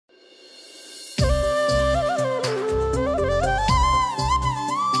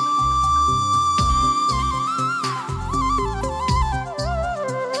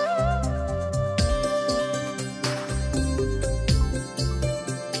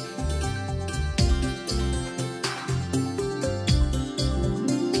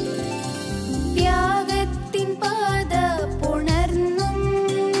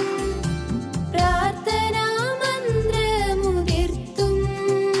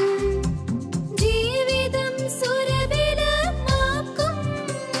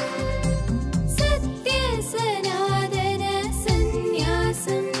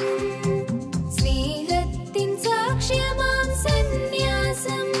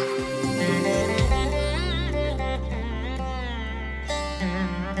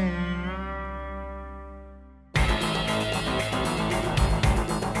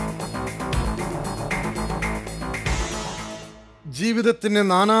ജീവിതത്തിൻ്റെ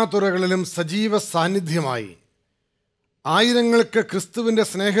നാനാതുറകളിലും സജീവ സാന്നിധ്യമായി ആയിരങ്ങൾക്ക് ക്രിസ്തുവിൻ്റെ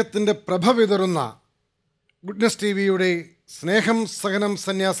സ്നേഹത്തിൻ്റെ പ്രഭ വിതറുന്ന ഗുഡ്നസ് ടിവിയുടെ സ്നേഹം സഹനം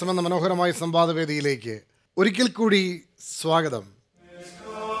സന്യാസം എന്ന മനോഹരമായ സംവാദവേദിയിലേക്ക് ഒരിക്കൽ കൂടി സ്വാഗതം.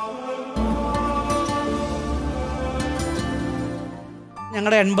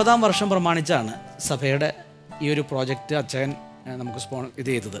 ഞങ്ങളുടെ 80-ാം വർഷം പ്രമാണിച്ചാണ് സഭയുടെ ഈ ഒരു പ്രോജക്റ്റ് അച്ഛൻ നമുക്ക് ഇത്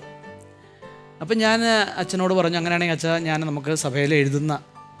ചെയ്തത്. അപ്പം ഞാൻ അച്ഛനോട് പറഞ്ഞു, അങ്ങനെയാണെങ്കിൽ അച്ഛാ നമുക്ക് സഭയിൽ എഴുതുന്ന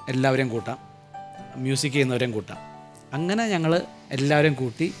എല്ലാവരെയും കൂട്ടാം, മ്യൂസിക് ചെയ്യുന്നവരെയും കൂട്ടാം. അങ്ങനെ ഞങ്ങൾ എല്ലാവരെയും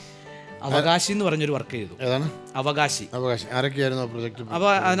കൂട്ടി അവകാശി എന്ന് പറഞ്ഞൊരു വർക്ക് ചെയ്തു. ഏതാണ് അവകാശി? ആരൊക്കെയായിരുന്നു പ്രോജക്റ്റ്?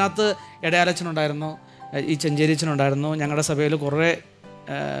 അപ്പോൾ അതിനകത്ത് ഇടയാലച്ഛനുണ്ടായിരുന്നു, ഈ ചെഞ്ചേരിയച്ഛനുണ്ടായിരുന്നു, ഞങ്ങളുടെ സഭയിൽ കുറേ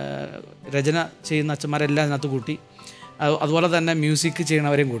രചന ചെയ്യുന്ന അച്ഛന്മാരെല്ലാം അതിനകത്ത് കൂട്ടി. അതുപോലെ തന്നെ മ്യൂസിക്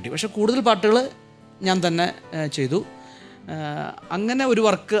ചെയ്യണവരെയും കൂട്ടി. പക്ഷേ കൂടുതൽ പാട്ടുകൾ ഞാൻ തന്നെ ചെയ്തു. അങ്ങനെ ഒരു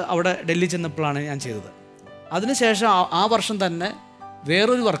വർക്ക് അവിടെ ഡൽഹി ചെന്നപ്പോഴാണ് ഞാൻ ചെയ്തത്. അതിനുശേഷം ആ വർഷം തന്നെ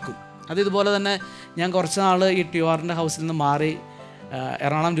വേറൊരു വർക്കും, അത് ഇതുപോലെ തന്നെ ഞാൻ കുറച്ച് നാൾ ഈ TORൻ്റെ ഹൗസിൽ നിന്ന് മാറി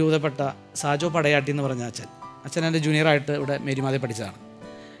എറണാകുളം രൂപതപ്പെട്ട സാജോ പടയാട്ടി എന്ന് പറഞ്ഞ അച്ഛൻ എൻ്റെ ജൂനിയറായിട്ട് ഇവിടെ മേരിമാതെ പഠിച്ചതാണ്.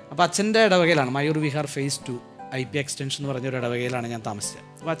 അപ്പോൾ അച്ഛൻ്റെ ഇടവകയിലാണ്, Mayur Vihar face 2 IP extension എന്ന് പറഞ്ഞൊരു ഇടവകയിലാണ് ഞാൻ താമസിച്ചത്.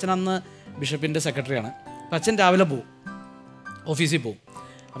 അപ്പോൾ അച്ഛൻ അന്ന് ബിഷപ്പിൻ്റെ സെക്രട്ടറിയാണ്. അപ്പോൾ അച്ഛൻ രാവിലെ പോവും, ഓഫീസിൽ പോവും.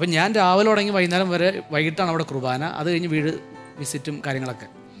 അപ്പം ഞാൻ രാവിലെ തുടങ്ങി വൈകുന്നേരം വരെ, വൈകിട്ടാണ് അവിടെ കുർബാന, അത് കഴിഞ്ഞ് വീട് വിസിറ്റും കാര്യങ്ങളൊക്കെ.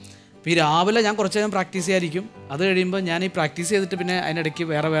 അപ്പോൾ ഈ രാവിലെ ഞാൻ കുറച്ച് നേരം പ്രാക്ടീസ് ചെയ്യാതിരിക്കും. അത് കഴിയുമ്പോൾ ഞാൻ ഈ പ്രാക്ടീസ് ചെയ്തിട്ട് പിന്നെ അതിനിടയ്ക്ക്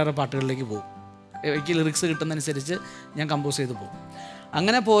വേറെ പാട്ടുകളിലേക്ക് പോകും. എനിക്ക് ലിറിക്സ് കിട്ടുന്നതനുസരിച്ച് ഞാൻ കമ്പോസ് ചെയ്ത് പോകും.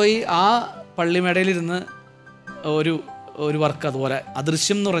 അങ്ങനെ പോയി ആ പള്ളിമേടയിലിരുന്ന് ഒരു വർക്ക്, അതുപോലെ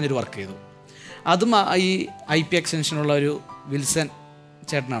അദൃശ്യം എന്ന് പറഞ്ഞൊരു വർക്ക് ചെയ്തു. അതും ഈ IP എക്സ്റ്റൻഷനുള്ള ഒരു വിൽസൺ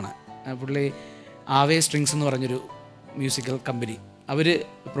ചേട്ടനാണ്, പുള്ളി ആവേ സ്ട്രിങ്സ് എന്ന് പറഞ്ഞൊരു മ്യൂസിക്കൽ കമ്പനി, അവർ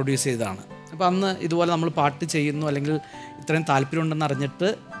പ്രൊഡ്യൂസ് ചെയ്തതാണ്. അപ്പോൾ അന്ന് ഇതുപോലെ നമ്മൾ പാട്ട് ചെയ്യുന്നു, അല്ലെങ്കിൽ ഇത്രയും താല്പര്യമുണ്ടെന്ന് അറിഞ്ഞിട്ട്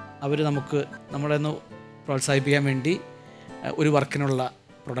അവർ നമ്മളെ ഒന്ന് പ്രോത്സാഹിപ്പിക്കാൻ വേണ്ടി ഒരു വർക്കിനുള്ള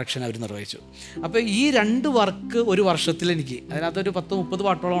പ്രൊഡക്ഷൻ അവർ നിർവഹിച്ചു. അപ്പോൾ ഈ 2 വർക്ക് ഒരു വർഷത്തിൽ എനിക്ക്, അതിനകത്തൊരു 10-30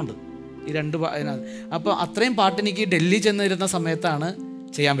 പാട്ടോളം ഉണ്ട് ഈ 2 അതിനകത്ത്. അപ്പോൾ അത്രയും പാട്ട് എനിക്ക് ഡൽഹി ചെന്നിരുന്ന സമയത്താണ്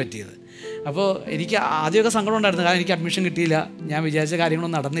ചെയ്യാൻ പറ്റിയത്. അപ്പോൾ എനിക്ക് ആദ്യമൊക്കെ സങ്കടം ഉണ്ടായിരുന്നു, കാരണം എനിക്ക് അഡ്മിഷൻ കിട്ടിയില്ല, ഞാൻ വിചാരിച്ച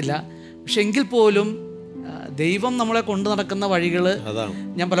കാര്യങ്ങളൊന്നും നടന്നില്ല. പക്ഷെ എങ്കിൽ പോലും ദൈവം നമ്മളെ കൊണ്ടു നടക്കുന്ന വഴികൾ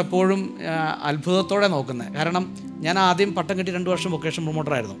ഞാൻ പലപ്പോഴും അത്ഭുതത്തോടെ നോക്കുന്നത്. കാരണം ഞാൻ ആദ്യം പട്ടം കിട്ടി 2 വർഷം വൊക്കേഷൻ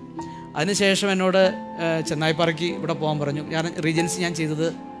പ്രൊമോട്ടറായിരുന്നു. അതിനുശേഷം എന്നോട് ചെന്നായിപ്പാറയ്ക്ക് ഇവിടെ പോകാൻ പറഞ്ഞു. ഞാൻ റീജൻസി ഞാൻ ചെയ്തത്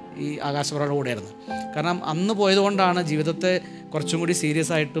ഈ ആകാശപുറയുടെ കൂടെയായിരുന്നു. കാരണം അന്ന് പോയതുകൊണ്ടാണ് ജീവിതത്തെ കുറച്ചും കൂടി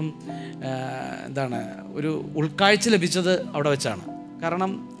സീരിയസ് ആയിട്ടും ഒരു ഉൾക്കാഴ്ച ലഭിച്ചത് അവിടെ വെച്ചാണ്.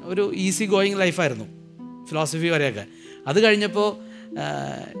 കാരണം ഒരു ഈസി ഗോയിങ് ലൈഫായിരുന്നു, ഫിലോസഫി വരെയൊക്കെ. അത് കഴിഞ്ഞപ്പോൾ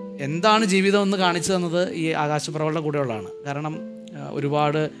എന്താണ് ജീവിതം എന്ന് കാണിച്ചു തന്നത് ഈ ആകാശപ്പുറകളുടെ കൂടെയുള്ളതാണ്. കാരണം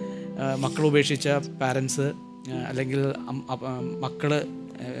ഒരുപാട് മക്കൾ ഉപേക്ഷിച്ച പാരൻസ്, അല്ലെങ്കിൽ മക്കൾ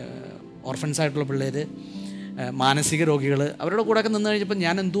ഓർഫൻസ് ആയിട്ടുള്ള പിള്ളേർ, മാനസിക രോഗികൾ, അവരുടെ കൂടെയൊക്കെ നിന്ന് കഴിഞ്ഞപ്പോൾ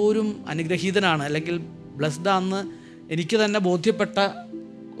ഞാൻ എന്തോരം അനുഗ്രഹീതനാണ്, അല്ലെങ്കിൽ ബ്ലെസ്ഡ് ആണെന്ന് എനിക്ക് തന്നെ ബോധ്യപ്പെട്ട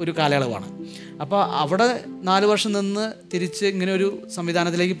ഒരു കാലയളവാണ്. അപ്പോൾ അവിടെ 4 വർഷം നിന്ന് തിരിച്ച് ഇങ്ങനെ ഒരു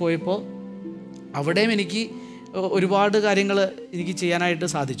സംവിധാനത്തിലേക്ക് പോയപ്പോൾ അവിടെയും എനിക്ക് ഒരുപാട് കാര്യങ്ങൾ എനിക്ക് ചെയ്യാനായിട്ട്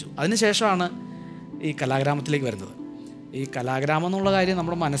സാധിച്ചു. അതിനുശേഷമാണ് ഈ കലാഗ്രാമത്തിലേക്ക് വരുന്നത്. ഈ കലാഗ്രാമം എന്നുള്ള കാര്യം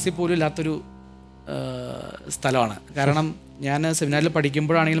നമ്മുടെ മനസ്സിൽ പോലും ഇല്ലാത്തൊരു സ്ഥലമാണ്. കാരണം ഞാൻ സെമിനാറിൽ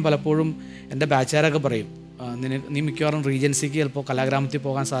പഠിക്കുമ്പോഴാണെങ്കിലും പലപ്പോഴും എൻ്റെ ബാച്ചുകാരൊക്കെ പറയും, നീ മിക്കവാറും റീജൻസിക്ക് ചിലപ്പോൾ കലാഗ്രാമത്തിൽ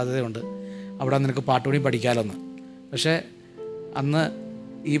പോകാൻ സാധ്യതയുണ്ട്, അവിടെ നിനക്ക് പാട്ടുപണി പഠിക്കാമല്ലോ. പക്ഷേ അന്ന്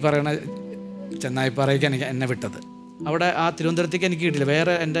ഈ പറയുന്ന ചെന്നായിപ്പാറയ്ക്ക് എന്നെ വിട്ടത്. അവിടെ ആ തിരുവനന്തപുരത്തേക്ക് എനിക്ക് കിട്ടില്ല,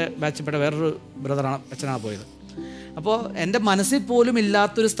 വേറെ എൻ്റെ ബാച്ചിൽപ്പെട്ട വേറൊരു അച്ഛനാണ് പോയത്. അപ്പോൾ എൻ്റെ മനസ്സിൽ പോലും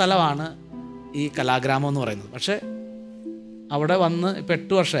ഇല്ലാത്തൊരു സ്ഥലമാണ് ഈ കലാഗ്രാമം എന്ന് പറയുന്നത്. പക്ഷേ അവിടെ വന്ന് ഇപ്പോൾ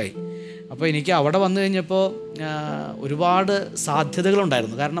 8 വർഷമായി. അപ്പോൾ എനിക്ക് അവിടെ വന്നു കഴിഞ്ഞപ്പോൾ ഒരുപാട്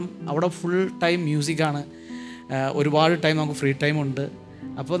സാധ്യതകളുണ്ടായിരുന്നു. കാരണം അവിടെ ഫുൾ ടൈം മ്യൂസിക്കാണ്, ഒരുപാട് ടൈം നമുക്ക് ഫ്രീ ടൈം ഉണ്ട്.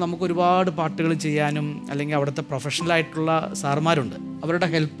 അപ്പോൾ നമുക്ക് ഒരുപാട് പാട്ടുകൾ ചെയ്യാനും, അല്ലെങ്കിൽ അവിടുത്തെ പ്രൊഫഷണലായിട്ടുള്ള സാറുമാരുണ്ട്, അവരുടെ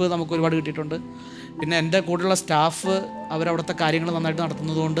ഹെൽപ്പ് നമുക്ക് ഒരുപാട് കിട്ടിയിട്ടുണ്ട്. പിന്നെ എൻ്റെ കൂടെയുള്ള സ്റ്റാഫ് അവരവിടുത്തെ കാര്യങ്ങൾ നന്നായിട്ട്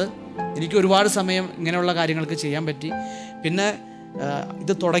നടത്തുന്നതുകൊണ്ട് എനിക്ക് ഒരുപാട് സമയം ഇങ്ങനെയുള്ള കാര്യങ്ങൾക്ക് ചെയ്യാൻ പറ്റി. പിന്നെ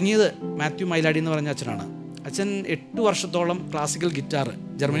ഇത് തുടങ്ങിയത് മാത്യു മൈലാടി എന്ന് പറഞ്ഞ അച്ഛനാണ്. അച്ഛൻ 8 വർഷത്തോളം ക്ലാസിക്കൽ ഗിറ്റാർ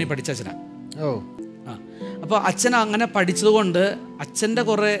ജർമ്മനി പഠിച്ച അച്ഛനാണ്. അപ്പോൾ അച്ഛൻ അങ്ങനെ പഠിച്ചതുകൊണ്ട് അച്ഛൻ്റെ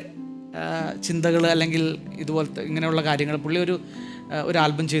കുറേ ചിന്തകൾ, അല്ലെങ്കിൽ ഇതുപോലത്തെ ഇങ്ങനെയുള്ള കാര്യങ്ങൾ, പുള്ളി ഒരു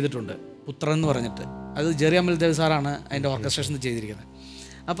ആൽബം ചെയ്തിട്ടുണ്ട്, പുത്രൻ എന്ന് പറഞ്ഞിട്ട്. അത് ജെറി അമൽദേവ് സാറാണ് അതിൻ്റെ ഓർക്കസ്ട്രേഷൻ ചെയ്തിരിക്കുന്നത്.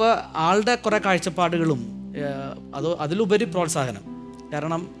 അപ്പോൾ ആളുടെ കുറേ കാഴ്ചപ്പാടുകളും അതിലുപരി പ്രോത്സാഹനം.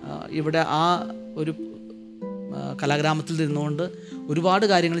 കാരണം ഇവിടെ ആ ഒരു കലാഗ്രാമത്തിൽ നിന്നുകൊണ്ട് ഒരുപാട്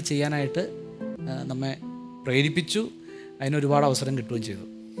കാര്യങ്ങൾ ചെയ്യാനായിട്ട് നമ്മെ പ്രേരിപ്പിച്ചു, അതിനൊരുപാട് അവസരം കിട്ടുകയും ചെയ്തു.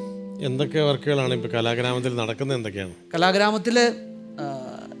 എന്തൊക്കെ വർക്കുകളാണ് ഇപ്പോൾ കലാഗ്രാമത്തിൽ നടക്കുന്നത്? എന്തൊക്കെയാണ് കലാഗ്രാമത്തിൽ?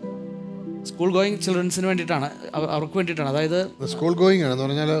 സ്കൂൾ ഗോയിങ് ചിൽഡ്രൻസിന് വേണ്ടിയിട്ടാണ്, അവർക്ക് വേണ്ടിയിട്ടാണ്. അതായത് സ്കൂൾ ഗോയിങ് ആണെന്ന്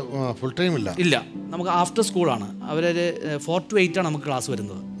പറഞ്ഞാൽ ഫുൾ ടൈം ഇല്ല, നമുക്ക് ആഫ്റ്റർ സ്കൂളാണ്. അവരൊരു 4 to 8 ആണ് നമുക്ക് ക്ലാസ്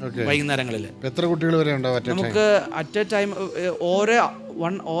വരുന്നത് വൈകുന്നേരങ്ങളിൽ. എത്ര കുട്ടികൾ വരെ ഉണ്ടാവും? നമുക്ക് അറ്റ് എ ടൈം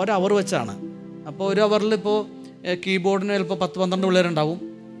ഓരോ അവർ വെച്ചാണ്. അപ്പോൾ ഒരു അവറിൽ ഇപ്പോൾ കീബോർഡിന് ചിലപ്പോൾ 10-12 പിള്ളേരുണ്ടാവും,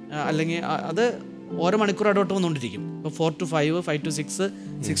 അല്ലെങ്കിൽ അത് ഓരോ മണിക്കൂർ ഇടവിട്ട് വന്നുകൊണ്ടിരിക്കും. ഇപ്പോൾ 4 to 5, 5 to 6,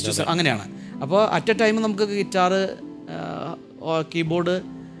 6 to 7 അങ്ങനെയാണ്. അപ്പോൾ അറ്റ് എ ടൈം നമുക്ക് guitar, keyboard,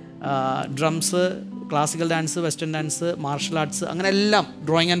 drums, classical dance, western dance, martial arts, അങ്ങനെ എല്ലാം,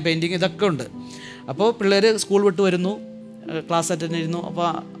 ഡ്രോയിങ് ആൻഡ് പെയിൻറ്റിങ്, ഇതൊക്കെ ഉണ്ട്. അപ്പോൾ പിള്ളേർ സ്കൂൾ വിട്ട് വരുന്നു, ക്ലാസ് അറ്റൻഡ് ചെയ്യുന്നു. അപ്പോൾ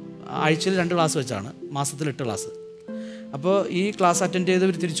ആഴ്ചയിൽ 2 ക്ലാസ് വെച്ചാണ്, മാസത്തിൽ 8 ക്ലാസ്. അപ്പോൾ ഈ ക്ലാസ് അറ്റൻഡ് ചെയ്ത്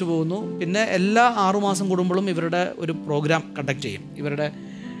ഇവർ തിരിച്ചു പോകുന്നു. പിന്നെ എല്ലാ 6 മാസം കൂടുമ്പോഴും ഇവരുടെ ഒരു പ്രോഗ്രാം കണ്ടക്ട് ചെയ്യും. ഇവരുടെ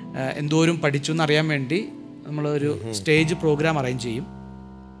എന്തോരം പഠിച്ചു എന്നറിയാൻ വേണ്ടി നമ്മളൊരു സ്റ്റേജ് പ്രോഗ്രാം അറേഞ്ച് ചെയ്യും.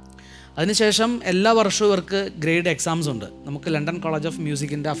 അതിനുശേഷം എല്ലാ വർഷവും ഇവർക്ക് ഗ്രേഡ് എക്സാംസ് ഉണ്ട്. നമുക്ക് ലണ്ടൻ കോളേജ് ഓഫ്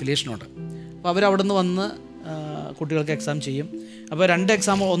മ്യൂസിക്കിൻ്റെ അഫിലിയേഷനുണ്ട്. അപ്പോൾ അവരവിടെ നിന്ന് വന്ന് കുട്ടികൾക്ക് എക്സാം ചെയ്യും. അപ്പോൾ 2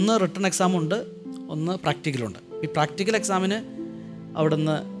 എക്സാം, ഒന്ന് റിട്ടൺ എക്സാമുണ്ട്, ഒന്ന് പ്രാക്ടിക്കലുണ്ട്. ഈ പ്രാക്ടിക്കൽ എക്സാമിന് അവിടെ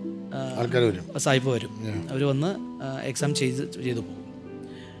നിന്ന് സായിപ്പ് വരും, അവർ വന്ന് എക്സാം ചെയ്തു പോകും.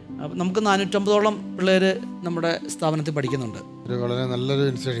 അപ്പം നമുക്ക് 450ഓളം പിള്ളേർ നമ്മുടെ സ്ഥാപനത്തിൽ പഠിക്കുന്നുണ്ട്. വളരെ നല്ലൊരു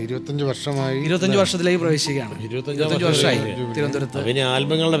ഇൻസ്റ്റിറ്റ്യൂഷൻ. 25 വർഷമായി, 25 വർഷത്തിലേക്ക് പ്രവേശിക്കുകയാണ്. 25 വർഷമായി തിരുവനന്തപുരത്ത്. ഇനി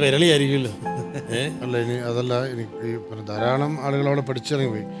ആൽബങ്ങളുടെ വിരളിയായിരിക്കുമല്ലോ. അല്ല, ഇനി അതല്ല, എനിക്ക് ധാരാളം ആളുകൾ അവിടെ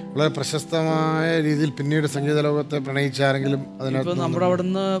പഠിച്ചിറങ്ങി വളരെ പ്രശസ്തമായ രീതിയിൽ പിന്നീട് സംഗീത ലോകത്തെ പ്രണയിച്ച ആരെങ്കിലും അതിനകത്ത്? നമ്മുടെ അവിടെ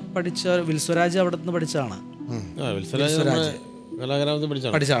നിന്ന് പഠിച്ച വിൽസ്വരാജ് അവിടെ നിന്ന് പഠിച്ചതാണ്.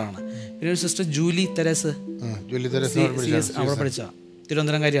 പഠിച്ച ആളാണ്. പിന്നെ ഒരു സിസ്റ്റർ ജൂലി തെരേസ് അവിടെ പഠിച്ച,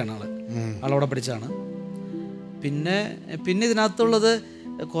 തിരുവനന്തപുരംകാരിയാണ് ആളവിടെ പഠിച്ചതാണ്. പിന്നെ ഇതിനകത്തുള്ളത്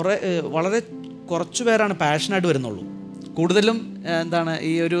വളരെ കുറച്ച് പേരാണ് പാഷനായിട്ട് വരുന്നുള്ളൂ. കൂടുതലും എന്താണ്,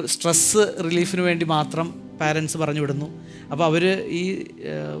 ഈ ഒരു സ്ട്രെസ്സ് റിലീഫിന് വേണ്ടി മാത്രം പാരൻസ് പറഞ്ഞു വിടുന്നു. അപ്പോൾ അവർ ഈ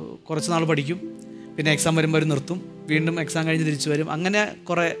കുറച്ച് നാൾ പഠിക്കും, പിന്നെ എക്സാം വരുമ്പോൾ അവർ നിർത്തും, വീണ്ടും എക്സാം കഴിഞ്ഞ് തിരിച്ചു വരും. അങ്ങനെ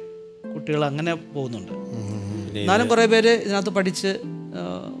കുറേ കുട്ടികൾ അങ്ങനെ പോകുന്നുണ്ട്. എന്നാലും കുറേ പേര് ഇതിനകത്ത് പഠിച്ച്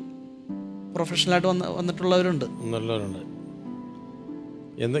പ്രൊഫഷണലായിട്ട് വന്നിട്ടുള്ളവരുണ്ട്.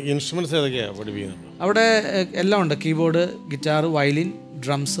 ഇൻസ്ട്രുമെന്റ്സ് ഏതൊക്കെയാണ് പഠിപ്പിക്കുന്നത്? അവിടെ എല്ലാം ഉണ്ട്. Keyboard, guitar, violin,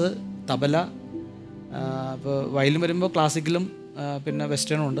 drums, tabla. ഇപ്പോൾ വയലിൻ വരുമ്പോൾ ക്ലാസിക്കലും പിന്നെ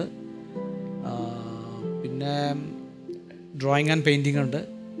വെസ്റ്റേണും ഉണ്ട്. പിന്നെ ഡ്രോയിങ് ആൻഡ് പെയിൻറ്റിംഗ് ഉണ്ട്,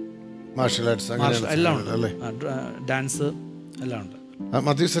 മാർഷൽ ആർട്സ് എല്ലാം ഉണ്ട്, ഡാൻസ് എല്ലാം ഉണ്ട്.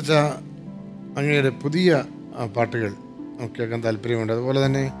 മാത്യൂസ് അച്ഛാ, അങ്ങയുടെ പുതിയ പാട്ടുകൾ കേൾക്കാൻ താല്പര്യമുണ്ട്. അതുപോലെ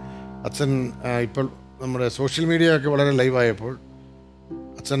തന്നെ അച്ഛൻ ഇപ്പോൾ നമ്മുടെ സോഷ്യൽ മീഡിയ ഒക്കെ വളരെ ലൈവായപ്പോൾ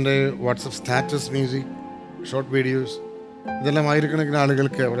അച്ഛൻ്റെ WhatsApp status music, short videos, ഇതെല്ലാം ആയിരക്കണക്കിന്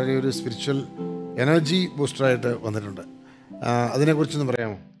ആളുകൾക്ക് വളരെ ഒരു സ്പിരിച്വൽ എനർജി ബൂസ്റ്ററായിട്ട് വന്നിട്ടുണ്ട്. അതിനെക്കുറിച്ചൊന്ന്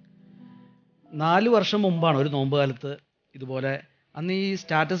പറയാമോ? 4 വർഷം മുമ്പാണ് ഒരു നോമ്പ് കാലത്ത് ഇതുപോലെ, അന്ന് ഈ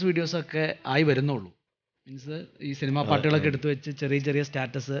സ്റ്റാറ്റസ് വീഡിയോസൊക്കെ ആയി വരുന്നുള്ളൂ. മീൻസ് ഈ സിനിമാ പാട്ടുകളൊക്കെ എടുത്തു വെച്ച് ചെറിയ ചെറിയ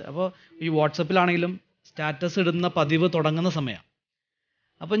സ്റ്റാറ്റസ്. അപ്പോൾ ഈ വാട്സപ്പിലാണെങ്കിലും സ്റ്റാറ്റസ് ഇടുന്ന പതിവ് തുടങ്ങുന്ന സമയമാണ്.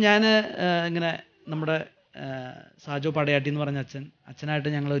 അപ്പോൾ ഞാൻ ഇങ്ങനെ നമ്മുടെ സാജോ പടയാട്ടി എന്ന് പറഞ്ഞ അച്ഛനായിട്ട്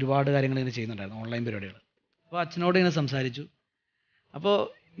ഞങ്ങൾ ഒരുപാട് കാര്യങ്ങൾ ഇങ്ങനെ ചെയ്യുന്നുണ്ടായിരുന്നു, ഓൺലൈൻ പരിപാടികൾ. അപ്പോൾ അച്ഛനോട് ഇങ്ങനെ സംസാരിച്ചു. അപ്പോൾ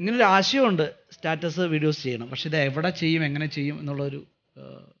ഇങ്ങനൊരു ആശയമുണ്ട്, സ്റ്റാറ്റസ് വീഡിയോസ് ചെയ്യണം, പക്ഷേ ഇത് എവിടെ ചെയ്യും, എങ്ങനെ ചെയ്യും എന്നുള്ളൊരു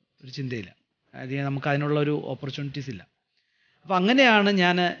ചിന്തയില്ല. അല്ലെങ്കിൽ നമുക്ക് അതിനുള്ളൊരു ഓപ്പർച്യൂണിറ്റീസ് ഇല്ല. അപ്പോൾ അങ്ങനെയാണ്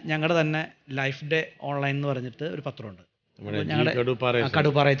ഞാൻ ഞങ്ങളുടെ തന്നെ ലൈഫ് ഡേ ഓൺലൈൻ എന്ന് പറഞ്ഞിട്ട് ഒരു പത്രമുണ്ട്. ഞങ്ങളുടെ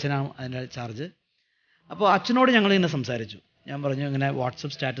കടുപ്പാറ അച്ഛനാണ് അതിൻ്റെ ചാർജ്. അപ്പോൾ അച്ഛനോട് ഞങ്ങൾ ഇങ്ങനെ സംസാരിച്ചു. ഞാൻ പറഞ്ഞു ഇങ്ങനെ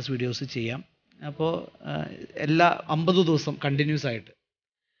വാട്സപ്പ് സ്റ്റാറ്റസ് വീഡിയോസ് ചെയ്യാം. അപ്പോൾ എല്ലാ 50 ദിവസം കണ്ടിന്യൂസ് ആയിട്ട്.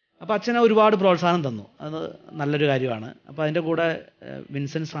 അപ്പോൾ അച്ഛനെ ഒരുപാട് പ്രോത്സാഹനം തന്നു, അത് നല്ലൊരു കാര്യമാണ്. അപ്പോൾ അതിൻ്റെ കൂടെ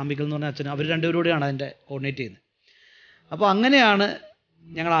വിൻസെൻറ്റ് സാമ്പിക്കൽ എന്ന് പറഞ്ഞ അച്ഛൻ, അവർ രണ്ടുപേരോടെയാണ് അതിൻ്റെ കോർഡിനേറ്റ് ചെയ്യുന്നത്. അപ്പോൾ അങ്ങനെയാണ്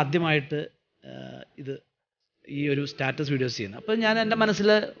ഞങ്ങൾ ആദ്യമായിട്ട് ഈ ഒരു സ്റ്റാറ്റസ് വീഡിയോസ് ചെയ്യുന്നത്. അപ്പോൾ ഞാൻ എൻ്റെ മനസ്സിൽ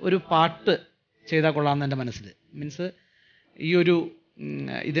ഒരു പാട്ട് ചെയ്താൽ കൊള്ളാമെന്ന് എൻ്റെ മനസ്സിൽ, മീൻസ് ഈ ഒരു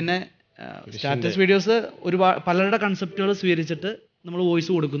ഇതിനെ സ്റ്റാറ്റസ് വീഡിയോസ് പലരുടെ കൺസെപ്റ്റുകൾ സ്വീകരിച്ചിട്ട് നമ്മൾ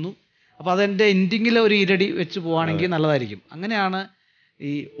വോയിസ് കൊടുക്കുന്നു. അപ്പോൾ അതെൻ്റെ എൻഡിങ്ങിൽ ഒരു ഈരടി വെച്ച് പോവുകയാണെങ്കിൽ നല്ലതായിരിക്കും. അങ്ങനെയാണ്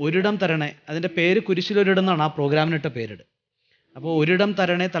ഈ ഒരിടം തരണേ, അതിൻ്റെ പേര് കുരിശിലൊരിടം എന്നാണ് ആ പ്രോഗ്രാമിനിട്ട പേരിട്. അപ്പോൾ ഒരിടം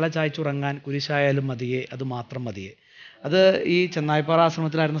തരണേ തല ചായ്ച്ചുറങ്ങാൻ, കുരിശായാലും മതിയേ അത് മാത്രം മതിയേ. അത് ഈ ചെന്നായ്പാറ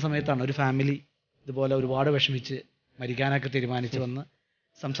ആശ്രമത്തിലായിരുന്ന സമയത്താണ് ഒരു ഫാമിലി ഇതുപോലെ ഒരുപാട് വിഷമിച്ച് മരിക്കാനൊക്കെ തീരുമാനിച്ച് വന്ന്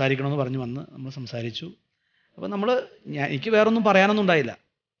സംസാരിക്കണമെന്ന് പറഞ്ഞു വന്ന് നമ്മൾ സംസാരിച്ചു. അപ്പോൾ എനിക്ക് വേറൊന്നും പറയാനൊന്നും ഉണ്ടായില്ല.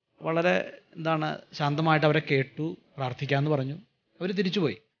 വളരെ ശാന്തമായിട്ട് അവരെ കേട്ടു, പ്രാർത്ഥിക്കാമെന്ന് പറഞ്ഞു, അവർ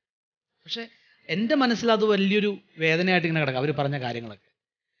തിരിച്ചുപോയി. പക്ഷേ എൻ്റെ മനസ്സിൽ അത് വലിയൊരു വേദനയായിട്ട് ഇങ്ങനെ കിടക്കുക, അവർ പറഞ്ഞ കാര്യങ്ങളൊക്കെ.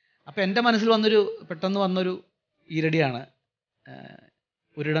 അപ്പോൾ എൻ്റെ മനസ്സിൽ പെട്ടെന്ന് വന്നൊരു ഈരടിയാണ്,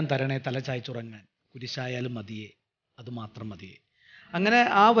 ഒരിടം തരണേ തല ചായ്ച്ചുറങ്ങാൻ, കുരിശായാലും മതിയേ അത് മാത്രം മതിയേ. അങ്ങനെ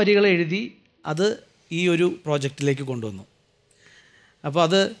ആ വരികൾ എഴുതി അത് ഈ ഒരു പ്രോജക്റ്റിലേക്ക് കൊണ്ടുവന്നു. അപ്പോൾ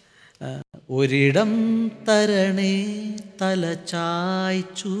അത് ഒരിടം തരണേ തല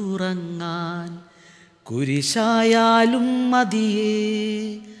ചായ്ച്ചുറങ്ങാൻ, കുരിശായാലും മതിയേ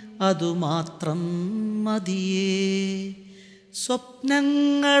അതുമാത്രം മതിയേ.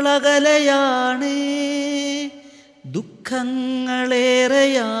 സ്വപ്നങ്ങളകലയാണേ ദുഃഖങ്ങളേറെയാണേ,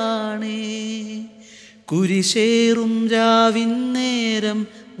 കുരിശേറും രാവിന്നേരം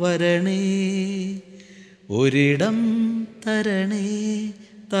വരണേ. ഒരിടം തരണേ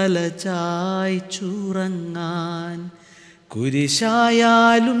തല ചായ്ച്ചുറങ്ങാൻ,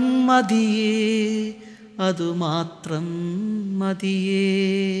 കുരിശായാലും മതിയേ അതുമാത്രം മതിയേ.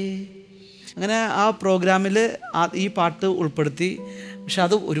 അങ്ങനെ ആ പ്രോഗ്രാമിൽ ഈ പാട്ട് ഉൾപ്പെടുത്തി. പക്ഷെ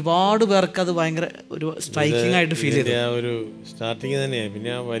അത് ഒരുപാട് പേർക്ക് അത് ഭയങ്കര ഒരു സ്ട്രൈക്കിംഗ് ആയിട്ട് ഫീൽ ചെയ്തു. ആ ഒരു സ്റ്റാർട്ടിങ് തന്നെയാണ്. പിന്നെ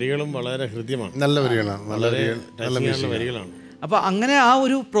ആ വരികളും വളരെ ഹൃദ്യമാണ്, നല്ല വരികളാണ്, വളരെ വരികളാണ്. അപ്പോൾ അങ്ങനെ ആ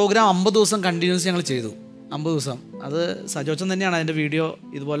ഒരു പ്രോഗ്രാം 50 ദിവസം കണ്ടിന്യൂസ് ഞങ്ങൾ ചെയ്തു. 50 ദിവസം. അത് സജോച്ചൻ തന്നെയാണ് അതിൻ്റെ വീഡിയോ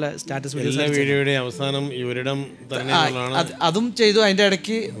ഇതുപോലെ സ്റ്റാറ്റസ് വീഡിയോയുടെ അവസാനം ഇവരിടം അതും ചെയ്തു. അതിൻ്റെ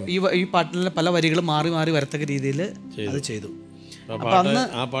ഇടയ്ക്ക് ഈ പാട്ടിലെ പല വരികളും മാറി മാറി വരത്തക്ക രീതിയിൽ അത് ചെയ്തു. അപ്പോൾ അന്ന്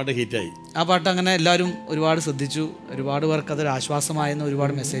ആ പാട്ട് ഹിറ്റായി. ആ പാട്ട് അങ്ങനെ എല്ലാവരും ഒരുപാട് ശ്രദ്ധിച്ചു. ഒരുപാട് പേർക്ക് അതൊരു ആശ്വാസമായെന്ന്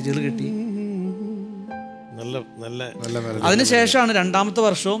ഒരുപാട് മെസ്സേജുകൾ കിട്ടി. അതിനുശേഷമാണ് 2ാമത്തെ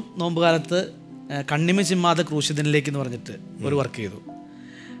വർഷവും നോമ്പുകാലത്ത് കണ്ണിമ ചിമ്മാതെ ക്രൂശിതനിലേക്ക് എന്ന് പറഞ്ഞിട്ട് ഒരു വർക്ക് ചെയ്തു.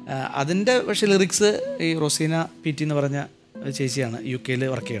 അതിൻ്റെ പക്ഷേ ലിറിക്സ് ഈ റൊസീന PT എന്ന് പറഞ്ഞ ചേച്ചിയാണ്, UK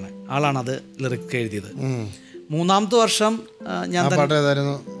വർക്ക് ചെയ്യണത് ആളാണ് അത് ലിറിക്സ് എഴുതിയത്. 3ാമത്തെ വർഷം ഞാൻ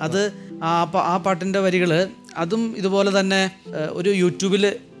അത് ആ പാട്ടിൻ്റെ വരികൾ അതും ഇതുപോലെ തന്നെ ഒരു യൂട്യൂബിൽ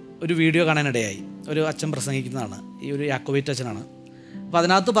ഒരു വീഡിയോ കാണാനിടയായി. ഒരു അച്ഛൻ പ്രസംഗിക്കുന്നതാണ്, ഈ ഒരു യാക്കോബൈറ്റ് അച്ഛനാണ്. അപ്പോൾ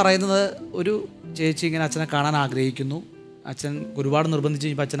അതിനകത്ത് പറയുന്നത് ഒരു ചേച്ചി ഇങ്ങനെ അച്ഛനെ കാണാൻ ആഗ്രഹിക്കുന്നു. അച്ഛൻ ഒരുപാട് നിർബന്ധിച്ച്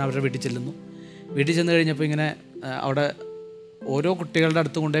കഴിഞ്ഞപ്പോൾ അച്ഛൻ അവരുടെ വീട്ടിൽ ചെല്ലുന്നു. വീട്ടിൽ ചെന്ന് കഴിഞ്ഞപ്പോൾ ഇങ്ങനെ അവിടെ ഓരോ കുട്ടികളുടെ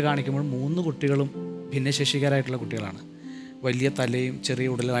അടുത്ത് കൊണ്ടേ കാണിക്കുമ്പോൾ 3 കുട്ടികളും ഭിന്നശേഷിക്കാരായിട്ടുള്ള കുട്ടികളാണ്. വലിയ തലയും ചെറിയ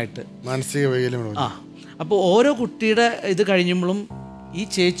ഉടലുമായിട്ട്, മാനസിക വൈകല്യം. അപ്പോൾ ഓരോ കുട്ടിയുടെ ഇത് കഴിയുമ്പോഴും ഈ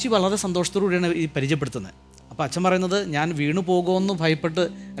ചേച്ചി വളരെ സന്തോഷത്തോടുകൂടിയാണ് ഈ പരിചയപ്പെടുത്തുന്നത്. അപ്പോൾ അച്ഛൻ പറയുന്നത് ഞാൻ വീണു പോകുമെന്ന് ഭയപ്പെട്ട്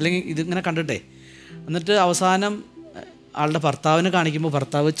അല്ലെങ്കിൽ ഇതിങ്ങനെ കണ്ടിട്ടേ. എന്നിട്ട് അവസാനം ആളുടെ ഭർത്താവിനെ കാണിക്കുമ്പോൾ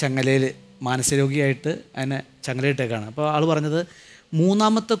ഭർത്താവ് ചങ്ങലയിൽ മാനസികരോഗിയായിട്ട് അതിനെ ചങ്ങലയിട്ടേക്കാണ്. അപ്പോൾ ആൾ പറഞ്ഞത്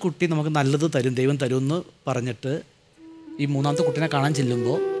 3ാമത്തെ കുട്ടി നമുക്ക് നല്ലത് തരും, ദൈവം തരുമെന്ന് പറഞ്ഞിട്ട് ഈ 3ാമത്തെ കുട്ടീനെ കാണാൻ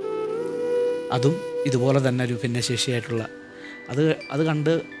ചെല്ലുമ്പോൾ അതും ഇതുപോലെ തന്നെ ഒരു ഭിന്നശേഷിയായിട്ടുള്ള അത്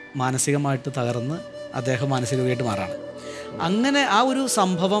കണ്ട് മാനസികമായിട്ട് തകർന്ന് അദ്ദേഹം മാനസികരോഗിയായിട്ട് മാറാണ്. അങ്ങനെ ആ ഒരു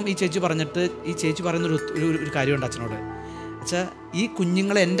സംഭവം ഈ ചേച്ചി പറഞ്ഞിട്ട് ഈ ചേച്ചി പറയുന്നൊരു കാര്യമുണ്ട് അച്ഛനോട്. അച്ഛാ, ഈ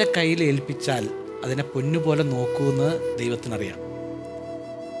കുഞ്ഞുങ്ങളെ എൻ്റെ കയ്യിൽ ഏൽപ്പിച്ചാൽ അതിനെ പൊന്നുപോലെ നോക്കുമെന്ന് ദൈവത്തിനറിയാം.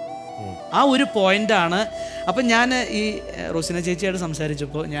 ആ ഒരു പോയിൻ്റാണ്. അപ്പം ഞാൻ ഈ റോസിന ചേച്ചിയായിട്ട്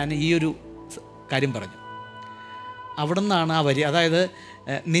സംസാരിച്ചപ്പോൾ ഞാൻ ഈ ഒരു കാര്യം പറഞ്ഞു. അവിടെ നിന്നാണ് ആ വരി, അതായത്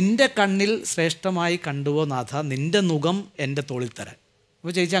നിൻ്റെ കണ്ണിൽ ശ്രേഷ്ഠമായി കണ്ടുവോ നാഥ, നിൻ്റെ മുഖം എൻ്റെ തോളിൽ തരാൻ.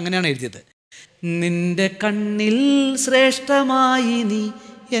 അപ്പോൾ ചേച്ചി അങ്ങനെയാണ് എഴുതിയത്. നിൻ്റെ കണ്ണിൽ ശ്രേഷ്ഠമായി നീ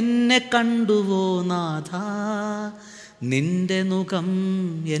എന്നെ കണ്ടുവോ നാഥ, നിൻ്റെ മുഖം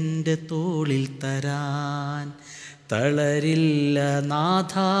എൻ്റെ തോളിൽ തരാൻ. തളരില്ല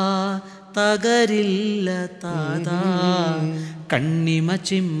നാഥ, തകരില്ല താതാ, കണ്ണിമ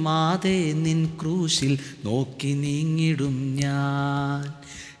ചിമ്മാതെ നിൻ ക്രൂശിൽ നോക്കി നീങ്ങിടും ഞാൻ.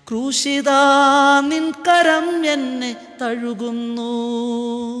 ക്രൂശിതാ നിൻ കരം എന്നെ തഴുകുന്നു,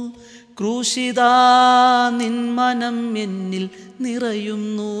 ക്രൂശിതാ നിൻ മനം എന്നിൽ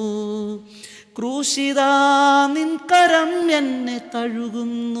നിറയുന്നു. ക്രൂശിതാ നിൻ കരം എന്നെ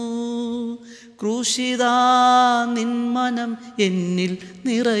തഴുകുന്നു, ക്രൂശിതാ നിൻ മനം എന്നിൽ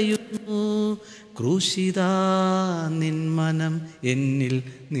നിറയുന്നു. ക്രൂശിതാ നിൻ മനം എന്നിൽ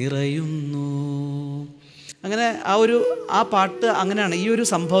നിറയുന്നു. അങ്ങനെ ആ പാട്ട് അങ്ങനെയാണ്. ഈ ഒരു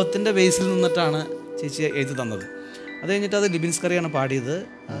സംഭവത്തിൻ്റെ ബേസിൽ നിന്നിട്ടാണ് ചേച്ചി എഴുതി തന്നത്. അത് കഴിഞ്ഞിട്ട് അത് ലിബിൻസ്കറിയാണ് പാടിയത്.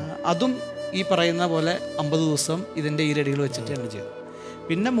 അതും ഈ പറയുന്ന പോലെ 50 ദിവസം ഇതിൻ്റെ ഈരടികൾ വെച്ചിട്ട് ഞങ്ങൾ ചെയ്തു.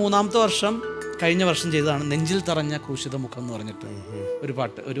 പിന്നെ 3ാമത്തെ വർഷം കഴിഞ്ഞ വർഷം ചെയ്തതാണ് നെഞ്ചിൽ തറഞ്ഞ ക്രൂശിത മുഖം എന്ന് പറഞ്ഞിട്ട് ഒരു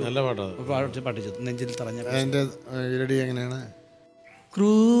പാട്ട്, ഒരു പാട്ട് ചെയ്തു. നെഞ്ചിൽ തറഞ്ഞ ഈരടി എങ്ങനെയാണ്?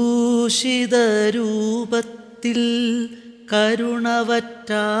 ക്രൂശിത രൂപത്തിൽ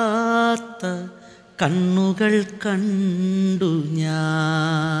കരുണവറ്റാത്ത കണ്ണുകൾ കണ്ടു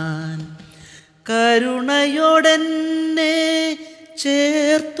ഞാൻ, കരുണയോടെന്നെ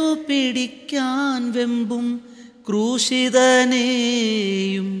ചേർത്തു പിടിക്കാൻ വെമ്പും ക്രൂശിതനെയും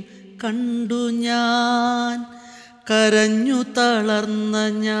കണ്ടു ഞാൻ. കരഞ്ഞു തളർന്ന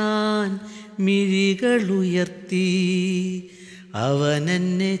ഞാൻ മിഴികളുയർത്തി,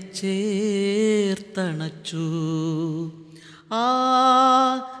 അവനെന്നെ ചേർത്തണച്ചു. ആ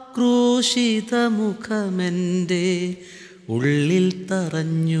ക്രൂശിത മുഖമെൻ്റെ ഉള്ളിൽ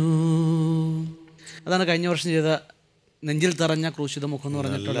തറഞ്ഞു. അതാണ് കഴിഞ്ഞ വർഷം ചെയ്ത നെഞ്ചിൽ തറഞ്ഞ ക്രൂശിത മുഖം എന്ന്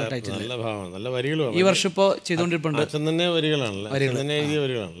പറഞ്ഞിട്ടുള്ള ടൈറ്റിൽ. നല്ല ഭാവം, നല്ല വരികളും. ഈ വർഷം ഇപ്പോൾ ചെയ്തുകൊണ്ടിരിപ്പുണ്ട്. അച്ഛൻ തന്നെ വരികളാണല്ലേ, അച്ഛൻ തന്നെ എഴുതിയ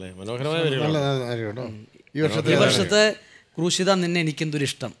വരികളാണല്ലേ, മനോഹരമായ വരികളാണ്. ഈ വർഷത്തെ ക്രൂശിത നിന്നെ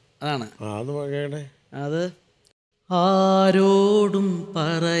എനിക്കെന്തൊരിഷ്ടം, അതാണ്. അത് പറയണേ. അത് ആരോടും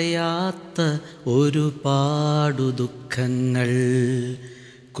പറയാത്ത ഒരുപാടു ദുഃഖങ്ങൾ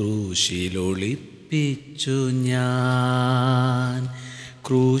ക്രൂശിലൊളിപ്പിച്ചു ഞാൻ,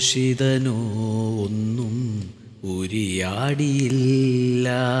 ക്രൂശിതനോ ഒന്നും ഉരിയാടിയില്ല,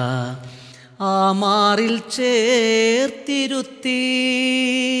 ആ മാറിൽ ചേർത്തിരുത്തി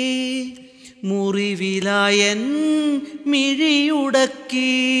മുറിവിലായൻ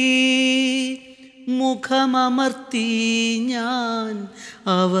മിഴിയുടക്കി മുഖമമർത്തി ഞാൻ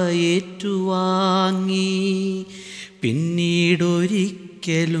അവ ഏറ്റുവാങ്ങി,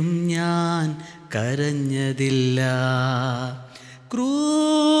 പിന്നീടൊരിക്കലും ഞാൻ കരഞ്ഞതില്ല.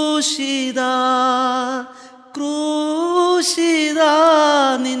 ക്രൂശിത ക്രൂശിത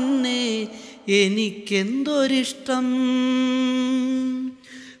നിന്നെ എനിക്കെന്തൊരിഷ്ടം,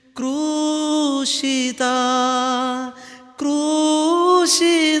 ക്രൂശിത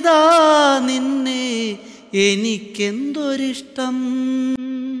ക്രൂശിത നിന്നെ എനിക്കെന്തൊരിഷ്ടം.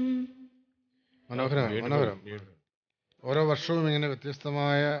 മനോഹരം, മനോഹരം. ഓരോ വർഷവും ഇങ്ങനെ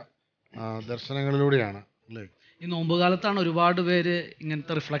വ്യത്യസ്തമായ ദർശനങ്ങളിലൂടെയാണ് അല്ലേ? ഈ നോമ്പുകാലത്താണ് ഒരുപാട് പേര്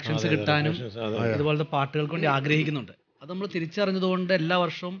ഇങ്ങനത്തെ റിഫ്ലക്ഷൻസ് കിട്ടാനും ഇതുപോലത്തെ പാട്ടുകൾക്ക് വേണ്ടി ആഗ്രഹിക്കുന്നുണ്ട്. അത് നമ്മൾ തിരിച്ചറിഞ്ഞതുകൊണ്ട് എല്ലാ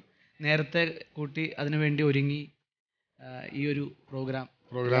വർഷവും നേരത്തെ കൂട്ടി അതിനുവേണ്ടി ഒരുങ്ങി ഈ ഒരു പ്രോഗ്രാം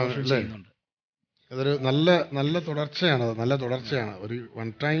ചെയ്യുന്നുണ്ട്. അതൊരു നല്ല നല്ല തുടർച്ചയാണ്. അത് നല്ല തുടർച്ചയാണ്. ഒരു വൺ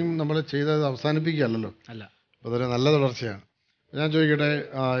ടൈം നമ്മൾ ചെയ്തത് അവസാനിപ്പിക്കുകയല്ലോ, അല്ല, അതൊരു നല്ല തുടർച്ചയാണ്. ഞാൻ ചോദിക്കട്ടെ,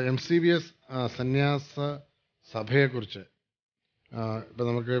 MCBS സന്യാസ സഭയെക്കുറിച്ച് ഇപ്പം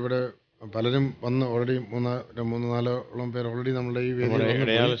നമുക്ക് ഇവിടെ പലരും വന്ന് ഓൾറെഡി മൂന്ന് നാലോളം പേർ ഓൾറെഡി നമ്മളുടെ ഈ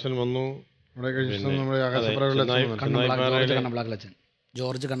വേദിയിൽ വന്നു. നമ്മുടെ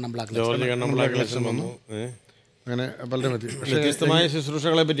ജോർജ് വന്നു. അങ്ങനെ പലരും എത്തി. പക്ഷേ വ്യത്യസ്തമായ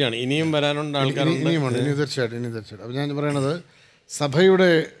ശുശ്രൂഷകളെ പറ്റിയാണ് ഇനിയും വരാനുണ്ട് ആൾക്കാരുണ്ട്. ഇനി തീർച്ചയായിട്ടും. അപ്പോൾ ഞാൻ പറയുന്നത് സഭയുടെ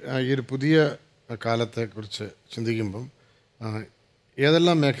ഈ ഒരു പുതിയ കാലത്തെക്കുറിച്ച് ചിന്തിക്കുമ്പം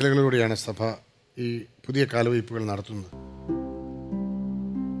ഏതെല്ലാം മേഖലകളിലൂടെയാണ് സഭ ഈ പുതിയ കാൽവയ്പ്പുകൾ നടത്തുന്നത്?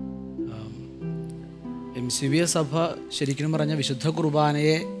 MCBS സഭ ശരിക്കും പറഞ്ഞ വിശുദ്ധ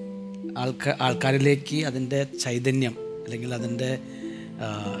കുർബാനയെ ആൾക്കാരിലേക്ക് അതിൻ്റെ ചൈതന്യം അല്ലെങ്കിൽ അതിൻ്റെ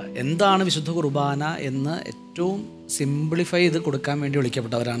എന്താണ് വിശുദ്ധ കുർബാന എന്ന് ഏറ്റവും സിംപ്ലിഫൈ ചെയ്ത് കൊടുക്കാൻ വേണ്ടി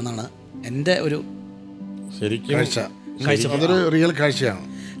വിളിക്കപ്പെട്ടവരാണെന്നാണ് എൻ്റെ ഒരു കാഴ്ച. അതൊരു റിയൽ കാഴ്ചയാണ്.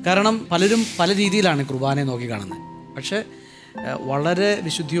 കാരണം പലരും പല രീതിയിലാണ് കുർബാനയെ നോക്കി കാണുന്നത്. പക്ഷേ വളരെ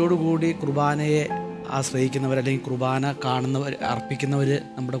വിശുദ്ധിയോടുകൂടി കുർബാനയെ ആശ്രയിക്കുന്നവർ അല്ലെങ്കിൽ കുർബാന കാണുന്നവർ, അർപ്പിക്കുന്നവർ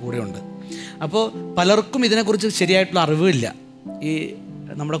നമ്മുടെ കൂടെയുണ്ട്. അപ്പോൾ പലർക്കും ഇതിനെക്കുറിച്ച് ശരിയായിട്ടുള്ള അറിവില്ല, ഈ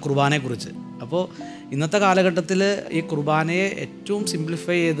നമ്മുടെ കുർബാനയെക്കുറിച്ച്. അപ്പോൾ ഇന്നത്തെ കാലഘട്ടത്തിൽ ഈ കുർബാനയെ ഏറ്റവും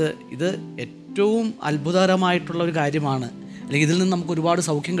സിംപ്ലിഫൈ ചെയ്ത് ഇത് ഏറ്റവും അത്ഭുതകരമായിട്ടുള്ള ഒരു കാര്യമാണ്, അല്ലെങ്കിൽ ഇതിൽ നിന്ന് നമുക്ക് ഒരുപാട്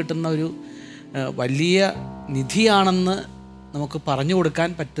സൗഖ്യം കിട്ടുന്ന ഒരു വലിയ നിധിയാണെന്ന് നമുക്ക് പറഞ്ഞു കൊടുക്കാൻ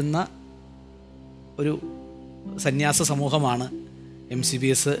പറ്റുന്ന ഒരു സന്യാസ സമൂഹമാണ്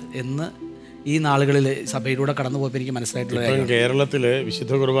MCBS എന്ന് ഈ നാളുകളിൽ സഭയിലൂടെ കടന്നു പോയപ്പോൾ എനിക്ക് മനസ്സിലായിട്ടുള്ള കാര്യം. കേരളത്തിൽ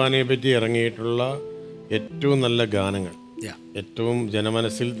വിശുദ്ധ കുർബാനയെ പറ്റി ഇറങ്ങിയിട്ടുള്ള ഏറ്റവും നല്ല ഗാനങ്ങൾ, ഏറ്റവും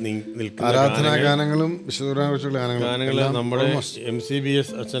ജനമനസ്സിൽ നിൽക്കുന്ന ആരാധനാ ഗാനങ്ങളും വിശുദ്ധ ഗാനങ്ങൾ നമ്മുടെ MCBS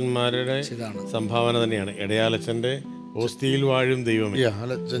അച്ഛന്മാരുടെ സംഭാവന തന്നെയാണ്. ഇടയാലച്ഛൻ്റെ ഓസ്തിയിൽ വാഴും ദൈവമേ,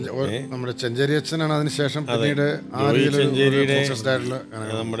 നമ്മുടെ ചെഞ്ചേരി അച്ഛനാണ് അതിനുശേഷം പിന്നീട് ചെഞ്ചേരിയുടെ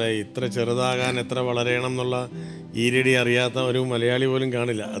നമ്മുടെ ഇത്ര ചെറുതാകാൻ എത്ര വളരണം എന്നുള്ള ഈരടി അറിയാത്ത ഒരു മലയാളി പോലും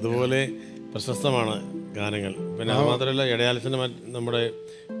കാണില്ല, അതുപോലെ പ്രശസ്തമാണ് ഗാനങ്ങൾ. പിന്നെ അത് മാത്രമല്ല ഇടയാലച്ഛൻ്റെ നമ്മുടെ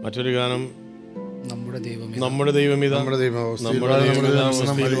മറ്റൊരു ഗാനം നമ്മുടെ ദൈവമിതാ,